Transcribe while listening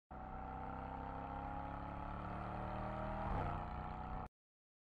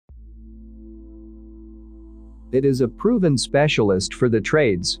It is a proven specialist for the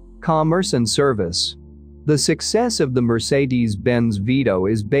trades, commerce and service. The success of the Mercedes-Benz Vito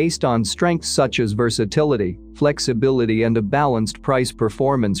is based on strengths such as versatility, flexibility and a balanced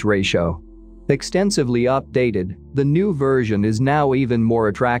price-performance ratio. Extensively updated, the new version is now even more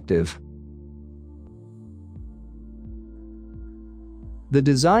attractive. The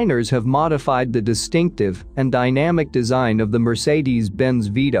designers have modified the distinctive and dynamic design of the Mercedes-Benz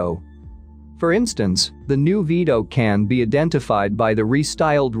Vito. For instance, the new Vito can be identified by the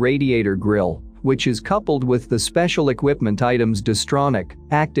restyled radiator grille, which is coupled with the special equipment items Distronic,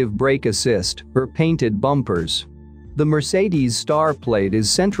 active brake assist, or painted bumpers. The Mercedes star plate is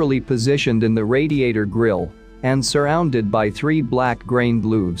centrally positioned in the radiator grille and surrounded by 3 black-grained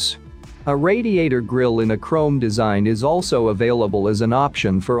louves. A radiator grille in a chrome design is also available as an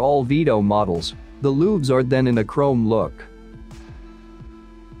option for all Vito models. The louves are then in a chrome look.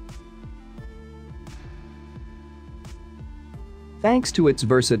 Thanks to its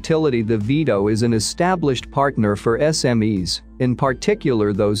versatility, the Vito is an established partner for SMEs, in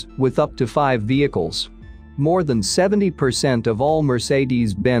particular those with up to 5 vehicles. More than 70% of all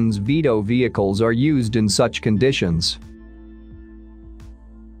Mercedes-Benz Vito vehicles are used in such conditions.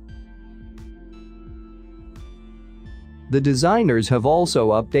 The designers have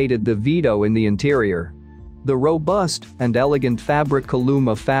also updated the Vito in the interior. The robust and elegant fabric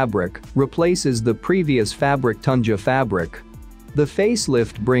Columa fabric replaces the previous fabric Tunja fabric. The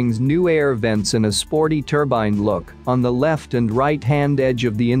facelift brings new air vents and a sporty turbine look on the left and right-hand edge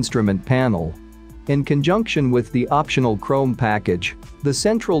of the instrument panel. In conjunction with the optional chrome package, the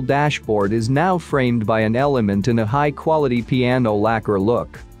central dashboard is now framed by an element in a high-quality piano lacquer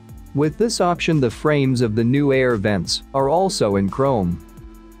look. With this option, the frames of the new air vents are also in chrome.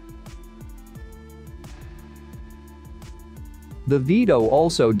 The Vito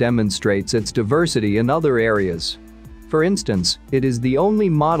also demonstrates its diversity in other areas. For instance, it is the only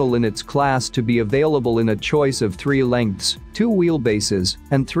model in its class to be available in a choice of 3 lengths, 2 wheelbases,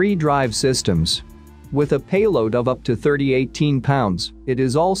 and 3 drive systems. With a payload of up to 18 pounds, it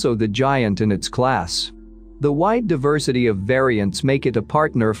is also the giant in its class. The wide diversity of variants make it a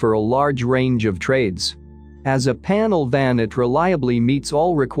partner for a large range of trades. As a panel van, it reliably meets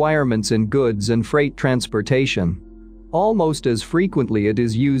all requirements in goods and freight transportation. Almost as frequently, it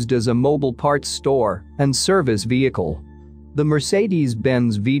is used as a mobile parts store and service vehicle. The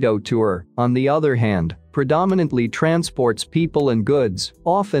Mercedes-Benz Vito Tourer, on the other hand, predominantly transports people and goods,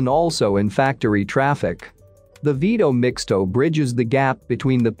 often also in factory traffic. The Vito Mixto bridges the gap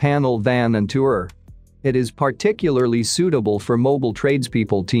between the panel van and tourer. It is particularly suitable for mobile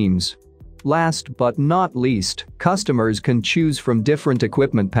tradespeople teams. Last but not least, customers can choose from different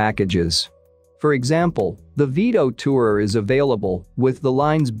equipment packages. For example, the Vito Tourer is available with the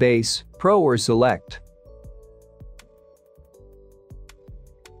lines Base, Pro or Select.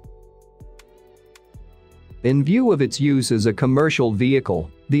 In view of its use as a commercial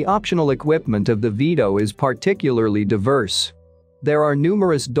vehicle, the optional equipment of the Vito is particularly diverse. There are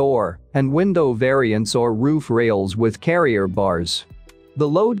numerous door and window variants or roof rails with carrier bars. The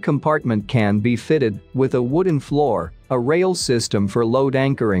load compartment can be fitted with a wooden floor, a rail system for load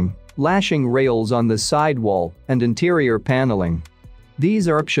anchoring, lashing rails on the sidewall, and interior paneling. These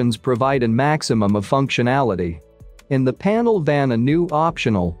options provide a maximum of functionality. In the panel van, a new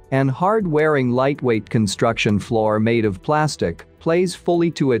optional and hard-wearing lightweight construction floor made of plastic plays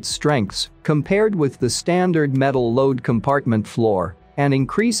fully to its strengths compared with the standard metal load compartment floor and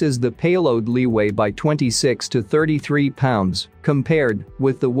increases the payload leeway by 26 to 33 pounds compared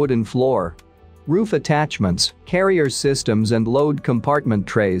with the wooden floor. Roof attachments, carrier systems and load compartment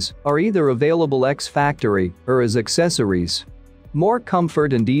trays are either available ex-factory or as accessories. More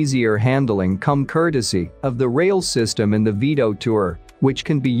comfort and easier handling come courtesy of the rail system in the Vito Tourer, which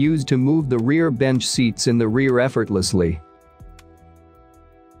can be used to move the rear bench seats in the rear effortlessly.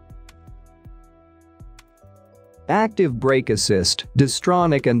 Active brake assist,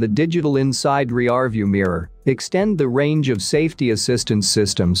 Distronic and the digital inside rearview mirror extend the range of safety assistance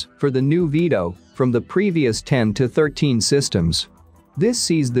systems for the new Vito from the previous 10 to 13 systems. This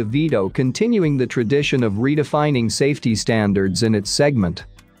sees the Vito continuing the tradition of redefining safety standards in its segment.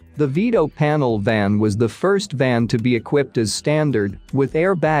 The Vito panel van was the first van to be equipped as standard with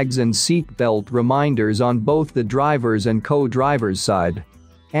airbags and seat belt reminders on both the driver's and co-driver's side.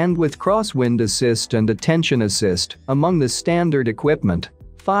 And with crosswind assist and attention assist among the standard equipment.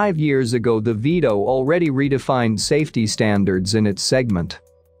 5 years ago, the Vito already redefined safety standards in its segment.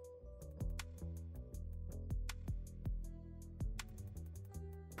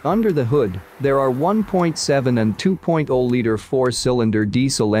 Under the hood, there are 1.7 and 2.0-liter four-cylinder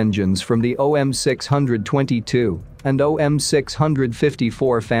diesel engines from the OM622 and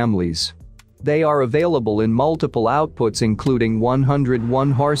OM654 families. They are available in multiple outputs including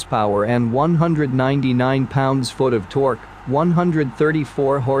 101 horsepower and 199 pounds-foot of torque,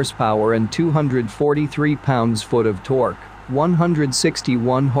 134 horsepower and 243 pounds-foot of torque,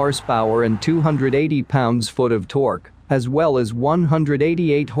 161 horsepower and 280 pounds-foot of torque, as well as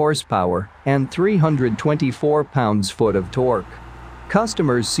 188 horsepower and 324 pounds-foot of torque.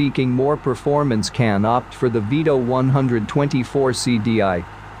 Customers seeking more performance can opt for the Vito 124 CDI,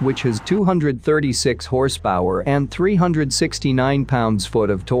 which has 236 horsepower and 369 pounds-foot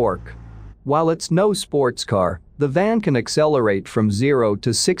of torque. While it's no sports car, the van can accelerate from 0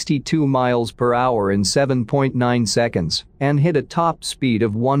 to 62 miles per hour in 7.9 seconds and hit a top speed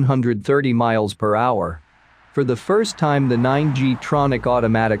of 130 miles per hour. For the first time, the 9G-tronic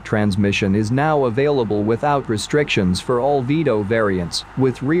automatic transmission is now available without restrictions for all Vito variants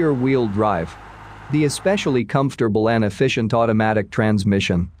with rear-wheel drive. The especially comfortable and efficient automatic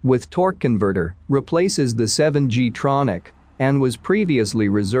transmission with torque converter replaces the 7G-tronic and was previously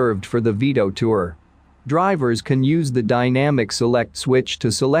reserved for the Vito Tourer. Drivers can use the dynamic select switch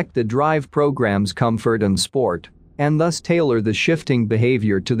to select the drive program's comfort and sport, and thus tailor the shifting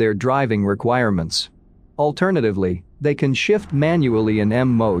behavior to their driving requirements. Alternatively, they can shift manually in M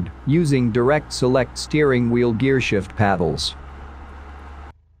mode using direct select steering wheel gearshift paddles.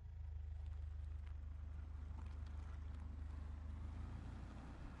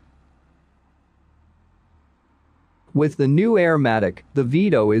 With the new Airmatic, the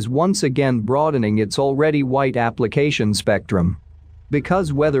Vito is once again broadening its already wide application spectrum.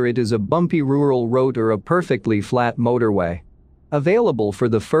 Because whether it is a bumpy rural road or a perfectly flat motorway. Available for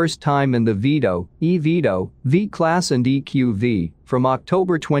the first time in the Vito, e-Vito, V-Class and EQV, from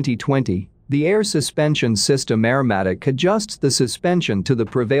October 2020, the air suspension system Airmatic adjusts the suspension to the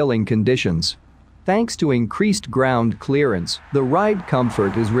prevailing conditions. Thanks to increased ground clearance, the ride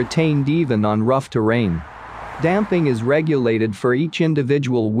comfort is retained even on rough terrain. Damping is regulated for each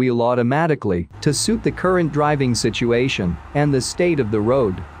individual wheel automatically to suit the current driving situation and the state of the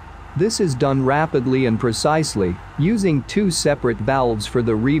road. This is done rapidly and precisely, using two separate valves for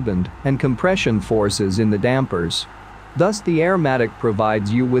the rebound and compression forces in the dampers. Thus, the Airmatic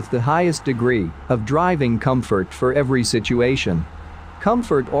provides you with the highest degree of driving comfort for every situation.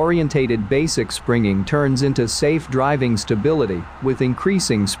 Comfort-orientated basic springing turns into safe driving stability with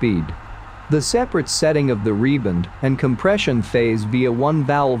increasing speed. The separate setting of the rebound and compression phase via one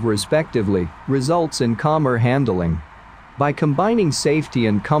valve respectively results in calmer handling. By combining safety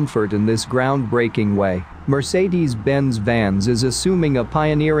and comfort in this groundbreaking way, Mercedes-Benz Vans is assuming a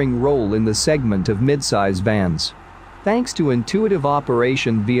pioneering role in the segment of midsize vans. Thanks to intuitive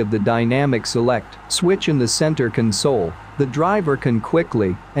operation via the dynamic select switch in the center console, the driver can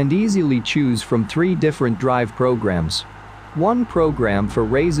quickly and easily choose from 3 different drive programs. One program for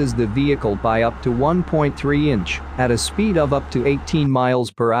raises the vehicle by up to 1.3 inch at a speed of up to 18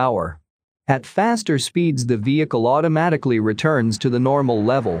 miles per hour. At faster speeds, the vehicle automatically returns to the normal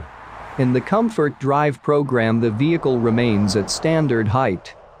level. In the Comfort Drive program, the vehicle remains at standard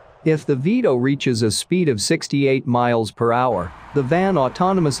height. If the Vito reaches a speed of 68 miles per hour, the van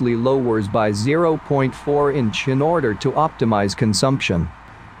autonomously lowers by 0.4 inch in order to optimize consumption.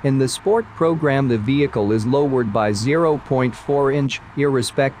 In the Sport program, the vehicle is lowered by 0.4 inch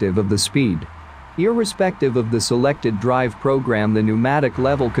irrespective of the speed. Irrespective of the selected drive program, the pneumatic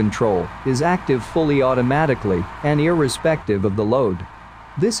level control is active fully automatically and irrespective of the load.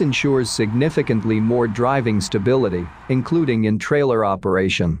 This ensures significantly more driving stability, including in trailer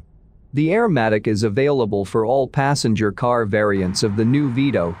operation. The Airmatic is available for all passenger car variants of the new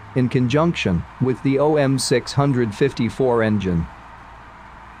Vito in conjunction with the OM654 engine.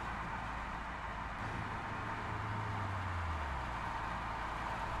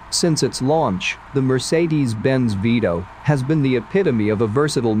 Since its launch, the Mercedes-Benz Vito has been the epitome of a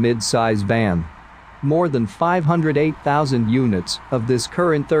versatile mid-size van. More than 508,000 units of this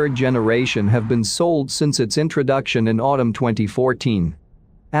current third generation have been sold since its introduction in autumn 2014.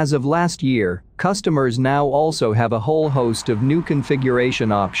 As of last year, customers now also have a whole host of new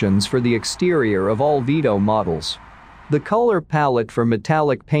configuration options for the exterior of all Vito models. The color palette for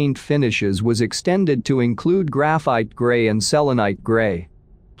metallic paint finishes was extended to include graphite gray and selenite gray.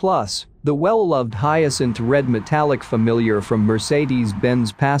 Plus, the well-loved hyacinth red metallic familiar from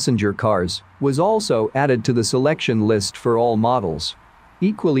Mercedes-Benz passenger cars was also added to the selection list for all models.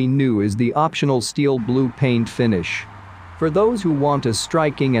 Equally new is the optional steel blue paint finish. For those who want a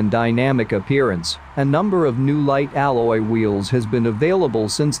striking and dynamic appearance, a number of new light alloy wheels has been available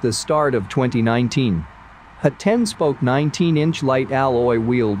since the start of 2019. A 10-spoke 19-inch light alloy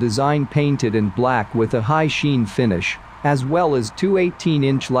wheel design painted in black with a high sheen finish, as well as two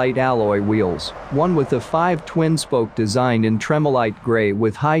 18-inch light alloy wheels, one with a 5 twin-spoke design in tremolite gray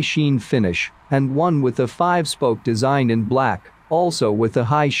with high sheen finish, and one with a 5-spoke design in black, also with a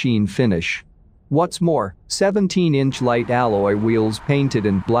high sheen finish. What's more, 17-inch light alloy wheels painted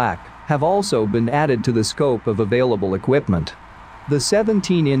in black have also been added to the scope of available equipment. The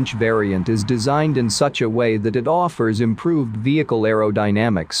 17-inch variant is designed in such a way that it offers improved vehicle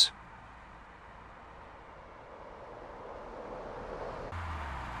aerodynamics.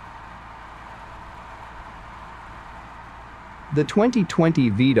 The 2020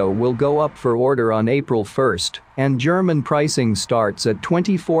 Vito will go up for order on April 1st, and German pricing starts at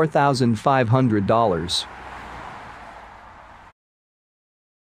 $24,500.